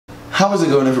How is it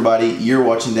going, everybody? You're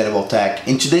watching Untitled Tech,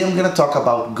 and today I'm going to talk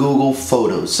about Google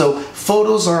Photos. So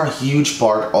photos are a huge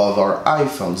part of our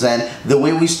iPhones, and the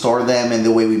way we store them and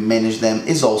the way we manage them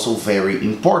is also very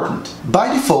important.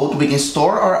 By default, we can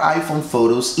store our iPhone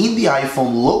photos in the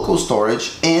iPhone local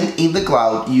storage and in the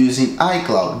cloud using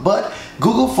iCloud, but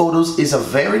Google Photos is a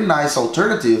very nice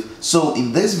alternative. So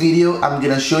in this video, I'm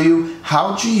gonna show you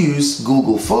how to use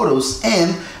Google Photos,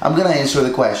 and I'm gonna answer the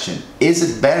question, is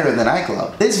it better than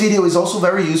iCloud? This video is also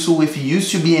very useful if you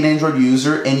used to be an Android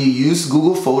user and you use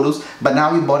Google Photos, but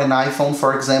now you bought an iPhone,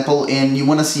 for example, and you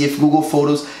wanna see if Google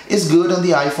Photos is good on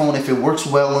the iPhone, if it works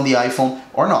well on the iPhone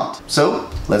or not. So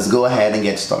let's go ahead and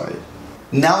get started.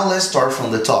 Now let's start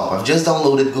from the top. I've just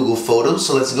downloaded Google Photos,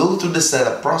 so let's go through the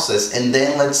setup process and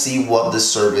then let's see what the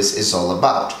service is all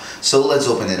about. So let's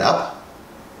open it up.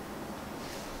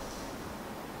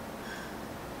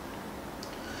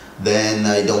 Then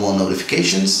I don't want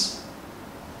notifications.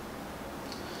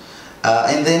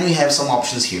 And then we have some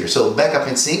options here. So backup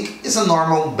and sync is a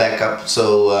normal backup,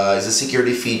 so it's a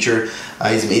security feature.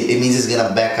 It means it's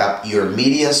gonna back up your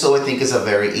media, so I think it's a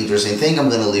very interesting thing. I'm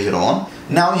gonna leave it on.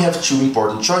 Now we have two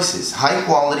important choices, high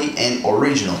quality and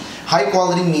original. High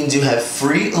quality means you have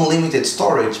free unlimited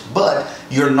storage, but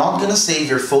you're not gonna save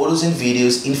your photos and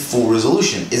videos in full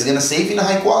resolution. It's gonna save in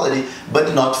high quality,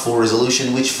 but not full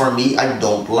resolution, which for me, I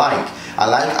don't like. I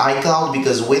like iCloud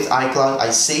because with iCloud,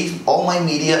 I save all my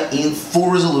media in full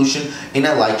resolution and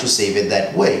I like to save it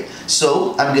that way.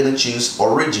 So I'm gonna choose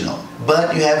original.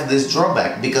 But you have this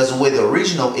drawback because with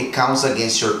original, it counts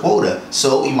against your quota.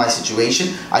 So in my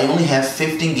situation, I only have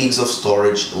 15 gigs of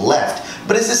storage left.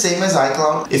 But it's the same as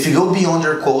iCloud. If you go beyond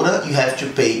your quota, you have to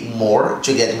pay more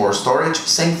to get more storage.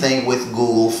 Same thing with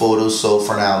Google Photos, so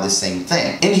for now the same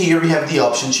thing. And here we have the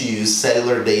option to use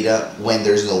cellular data when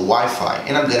there's no Wi-Fi,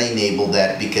 and I'm gonna enable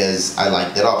that because I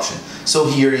like that option. So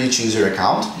here you choose your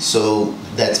account, so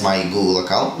that's my Google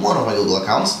account, one of my Google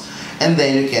accounts, and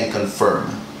then you can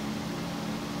confirm.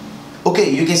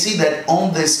 Okay, you can see that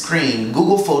on this screen,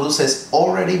 Google Photos has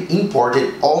already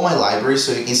imported all my libraries,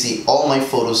 so you can see all my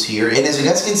photos here. And as you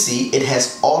guys can see, it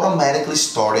has automatically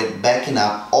started backing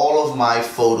up all of my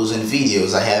photos and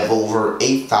videos. I have over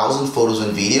 8,000 photos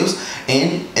and videos,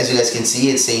 and as you guys can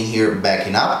see, it's saying here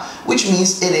backing up, which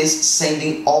means it is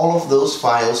sending all of those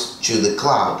files to the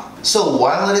cloud. So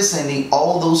while it is sending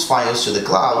all those files to the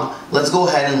cloud, let's go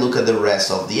ahead and look at the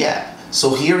rest of the app.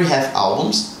 So here we have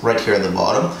albums right here at the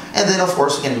bottom, and then of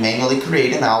course you can manually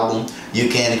create an album. You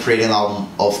can create an album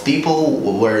of people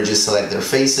where you just select their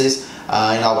faces,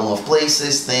 an album of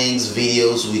places, things,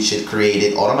 videos, which it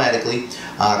created automatically,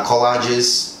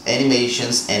 collages,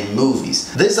 animations, and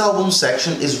movies. This album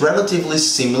section is relatively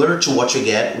similar to what you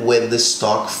get with the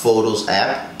stock Photos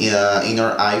app in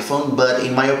your iPhone, but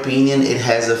in my opinion it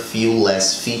has a few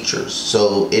less features,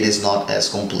 so it is not as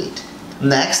complete.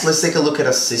 Next, let's take a look at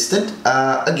Assistant.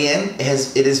 Again,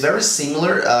 it is very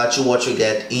similar to what you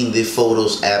get in the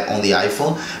Photos app on the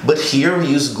iPhone, but here we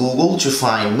use Google to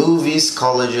find movies,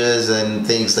 collages, and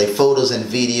things like photos and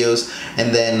videos,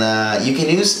 and then you can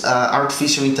use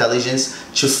artificial intelligence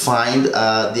to find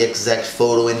the exact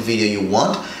photo and video you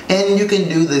want, and you can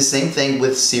do the same thing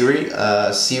with Siri.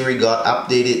 Siri got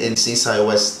updated and since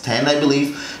iOS 10, I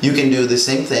believe. You can do the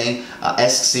same thing.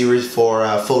 Ask Siri for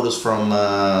photos from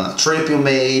a trip you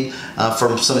made,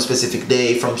 from some specific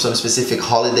day, from some specific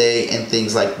holiday, and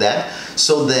things like that.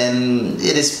 So then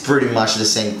it is pretty much the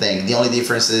same thing. The only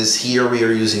difference is here we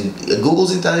are using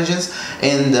Google's intelligence,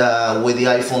 and with the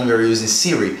iPhone we are using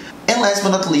Siri. And last but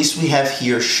not least, we have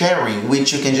here sharing,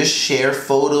 which you can just share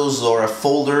photos or a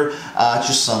folder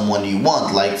to someone you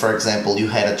want. Like, for example, you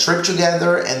had a trip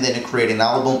together and then you create an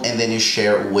album and then you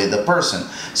share with a person.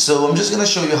 So I'm just going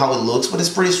to show you how it looks, but it's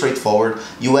pretty straightforward.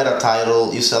 You add a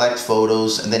title, you select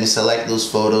photos, and then you select those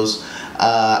photos,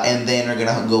 and then you're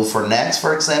going to go for next,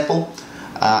 for example.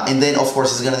 And then of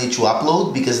course it's gonna need to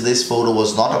upload because this photo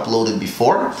was not uploaded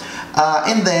before,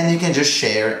 and then you can just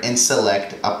share and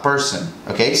select a person.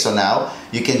 Okay, so now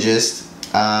you can just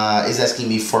it's asking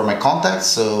me for my contacts,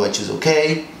 so I choose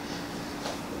OK,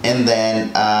 and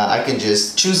then I can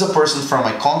just choose a person from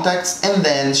my contacts and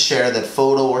then share that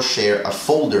photo or share a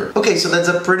folder. Okay, so that's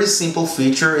a pretty simple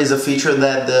feature. It's a feature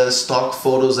that the stock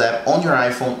Photos app on your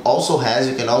iPhone also has.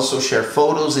 You can also share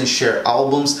photos and share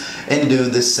albums and do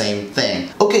the same thing.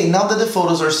 Okay, now that the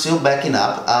photos are still backing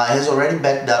up, it has already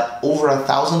backed up over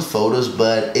 1,000 photos,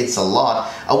 but it's a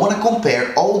lot. I want to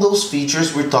compare all those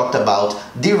features we talked about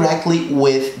directly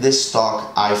with the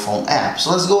stock iPhone app. So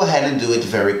let's go ahead and do it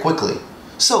very quickly.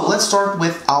 So let's start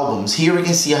with albums. Here we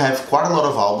can see I have quite a lot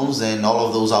of albums, and all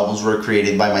of those albums were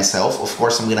created by myself. Of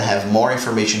course, I'm gonna have more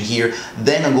information here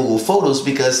than on Google Photos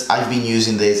because I've been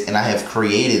using this and I have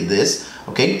created this,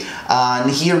 okay? And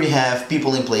here we have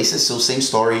people in places, so same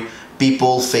story.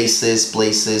 People, faces,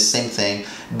 places, same thing.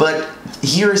 But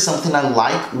here is something I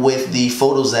like with the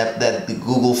Photos app that the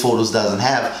Google Photos doesn't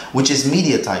have, which is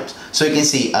media types. So you can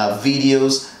see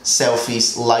videos,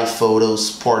 selfies, live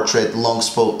photos, portrait, long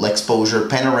exposure,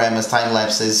 panoramas, time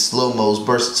lapses, slow-mos,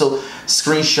 bursts, so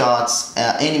screenshots,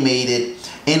 animated,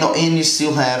 and you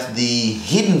still have the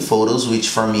hidden photos, which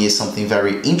for me is something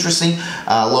very interesting.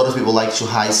 A lot of people like to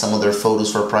hide some of their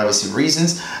photos for privacy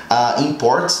reasons,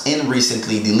 imports, and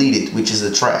recently deleted, which is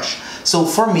the trash. So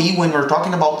for me, when we're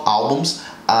talking about albums,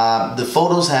 the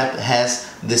Photos app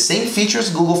has the same features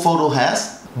Google Photo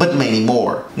has, but many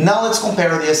more. Now let's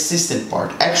compare the assistant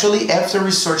part. Actually, after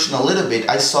researching a little bit,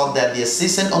 I saw that the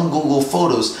assistant on Google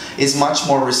Photos is much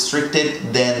more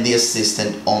restricted than the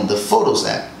assistant on the Photos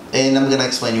app. And I'm gonna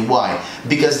explain you why.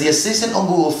 Because the assistant on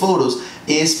Google Photos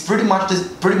is pretty much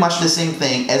the same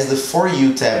thing as the For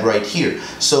You tab right here.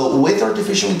 So with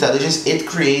artificial intelligence, it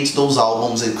creates those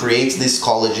albums, it creates these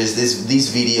collages, these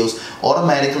videos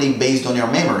automatically based on your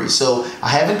memory. So I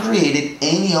haven't created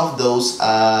any of those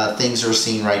things you're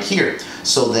seeing right here.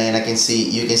 So then you can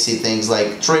see things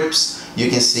like trips, you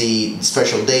can see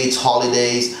special dates,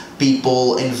 holidays,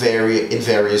 people, and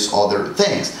various other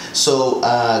things. So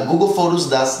Google Photos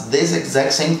does this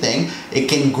exact same thing. It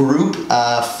can group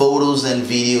photos and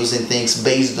videos and things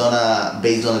based on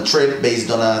a trip,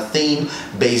 based on a theme,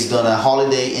 based on a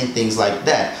holiday, and things like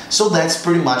that. So that's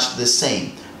pretty much the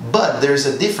same. But there's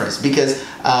a difference because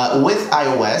with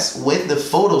iOS, with the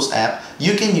Photos app,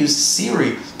 you can use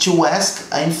Siri to ask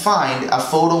and find a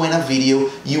photo and a video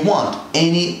you want.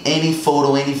 Any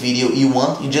photo, any video you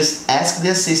want, you just ask the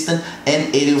assistant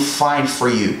and it will find for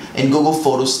you. And Google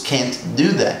Photos can't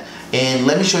do that. And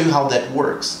let me show you how that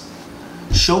works.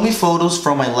 Show me photos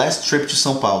from my last trip to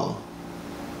São Paulo.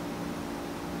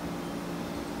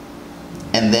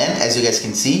 And then, as you guys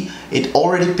can see, it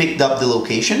already picked up the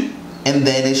location, and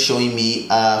then it's showing me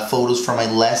photos from my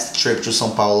last trip to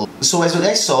São Paulo. So as you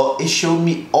guys saw, it showed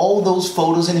me all those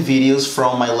photos and videos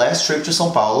from my last trip to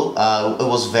São Paulo. It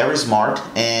was very smart,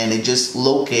 and it just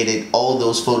located all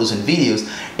those photos and videos.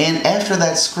 And after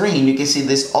that screen, you can see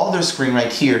this other screen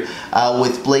right here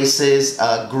with places,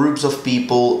 groups of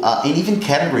people, and even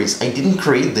categories. I didn't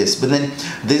create this, but then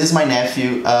this is my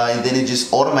nephew, and then it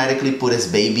just automatically put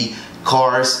his baby,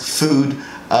 cars, food,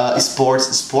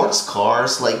 sports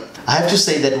cars. Like, I have to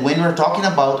say that when we're talking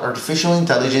about artificial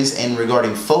intelligence and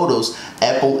regarding photos,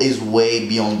 Apple is way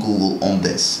beyond Google on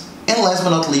this. And last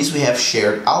but not least, we have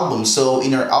shared albums. So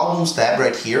in our albums tab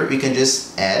right here, we can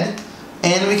just add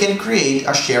and we can create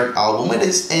a shared album. It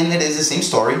is the same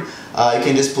story. You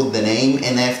can just put the name,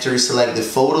 and after you select the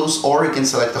photos, or you can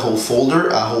select the whole folder,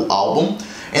 a whole album,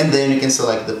 and then you can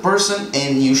select the person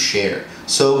and you share.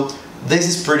 So this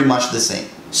is pretty much the same.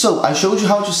 So I showed you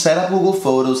how to set up Google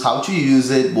Photos, how to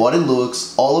use it, what it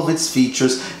looks, all of its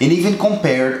features, and even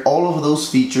compared all of those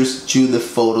features to the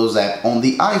Photos app on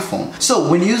the iPhone. So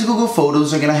when you use Google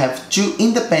Photos, you're gonna have two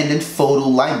independent photo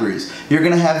libraries. You're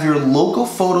gonna have your local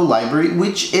photo library,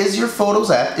 which is your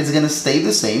Photos app. It's gonna stay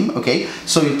the same, okay?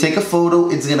 So you take a photo,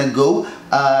 it's gonna go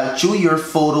to your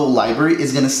photo library,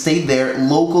 is gonna stay there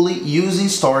locally using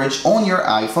storage on your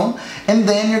iPhone, and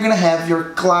then you're gonna have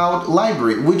your cloud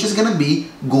library, which is gonna be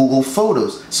Google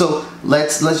Photos. So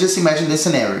let's just imagine this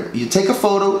scenario. You take a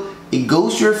photo, it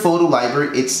goes to your photo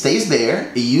library, it stays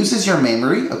there, it uses your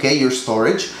memory, okay, your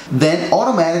storage, then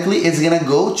automatically it's gonna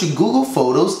go to Google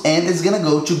Photos and it's gonna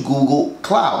go to Google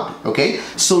Cloud, okay?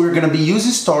 So you're gonna be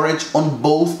using storage on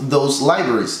both those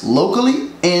libraries, locally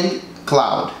and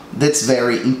cloud. That's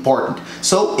very important.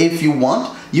 So if you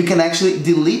want, you can actually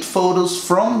delete photos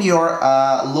from your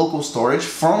local storage,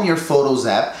 from your Photos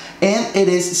app, and it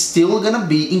is still gonna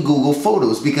be in Google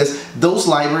Photos because those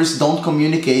libraries don't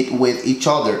communicate with each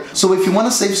other. So if you want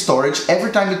to save storage,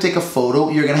 every time you take a photo,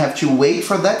 you're gonna have to wait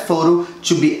for that photo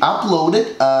to be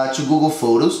uploaded to Google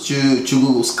Photos, to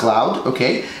Google's Cloud,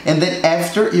 okay? And then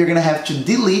after, you're gonna have to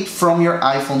delete from your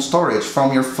iPhone storage,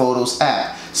 from your Photos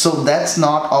app. So that's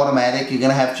not automatic, you're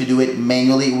gonna have to do it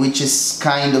manually, which is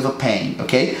kind of a pain,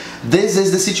 okay? This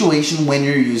is the situation when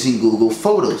you're using Google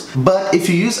Photos. But if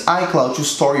you use iCloud to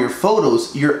store your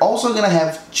photos, you're also gonna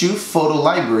have two photo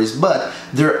libraries, but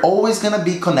they're always gonna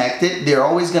be connected, they're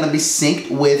always gonna be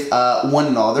synced with one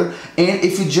another. And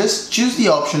if you just choose the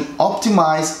option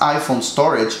Optimize iPhone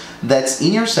Storage, that's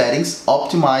in your settings,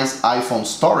 Optimize iPhone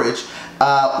Storage,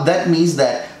 that means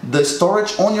that the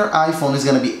storage on your iPhone is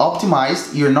going to be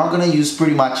optimized. You're not going to use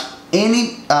pretty much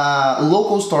any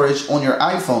local storage on your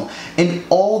iPhone, and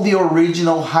all the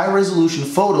original high-resolution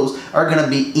photos are gonna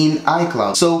be in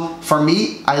iCloud. So for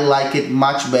me, I like it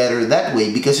much better that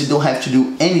way because you don't have to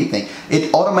do anything.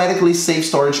 It automatically saves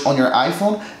storage on your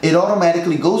iPhone. It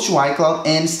automatically goes to iCloud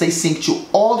and stays synced to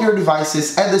all your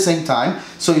devices at the same time.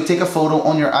 So you take a photo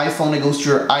on your iPhone, it goes to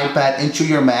your iPad and to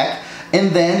your Mac,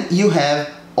 and then you have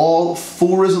all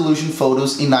full resolution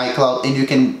photos in iCloud, and you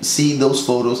can see those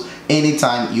photos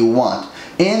anytime you want.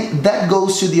 And that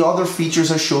goes to the other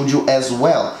features I showed you as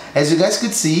well. As you guys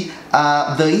could see,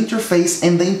 the interface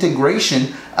and the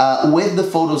integration with the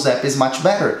Photos app is much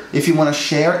better. If you want to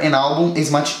share an album,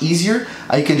 it's much easier.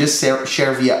 You can just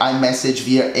share via iMessage,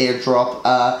 via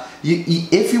AirDrop.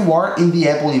 If you are in the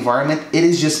Apple environment, it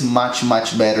is just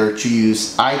much better to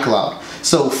use iCloud.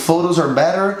 So photos are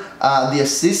better, the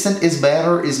assistant is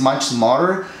better, is much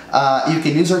smarter. You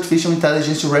can use artificial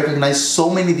intelligence to recognize so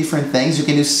many different things. You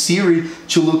can use Siri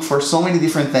to look for so many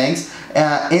different things.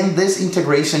 And this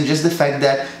integration, just the fact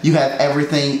that you have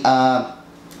everything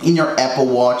in your Apple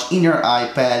Watch, in your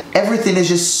iPad, everything is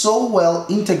just so well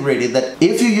integrated that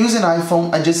if you use an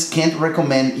iPhone, I just can't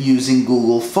recommend using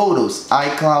Google Photos.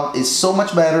 iCloud is so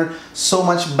much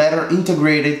better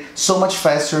integrated, so much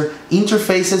faster,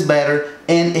 interface is better,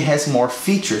 and it has more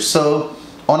features. So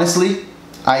honestly,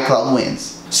 iCloud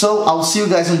wins. So I'll see you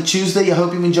guys on Tuesday. I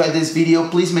hope you enjoyed this video.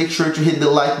 Please make sure to hit the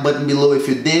like button below if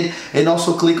you did, and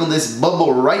also click on this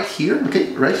bubble right here,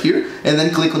 okay, right here, and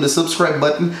then click on the subscribe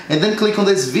button, and then click on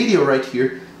this video right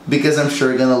here because I'm sure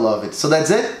you're gonna love it. So that's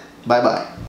it. Bye bye.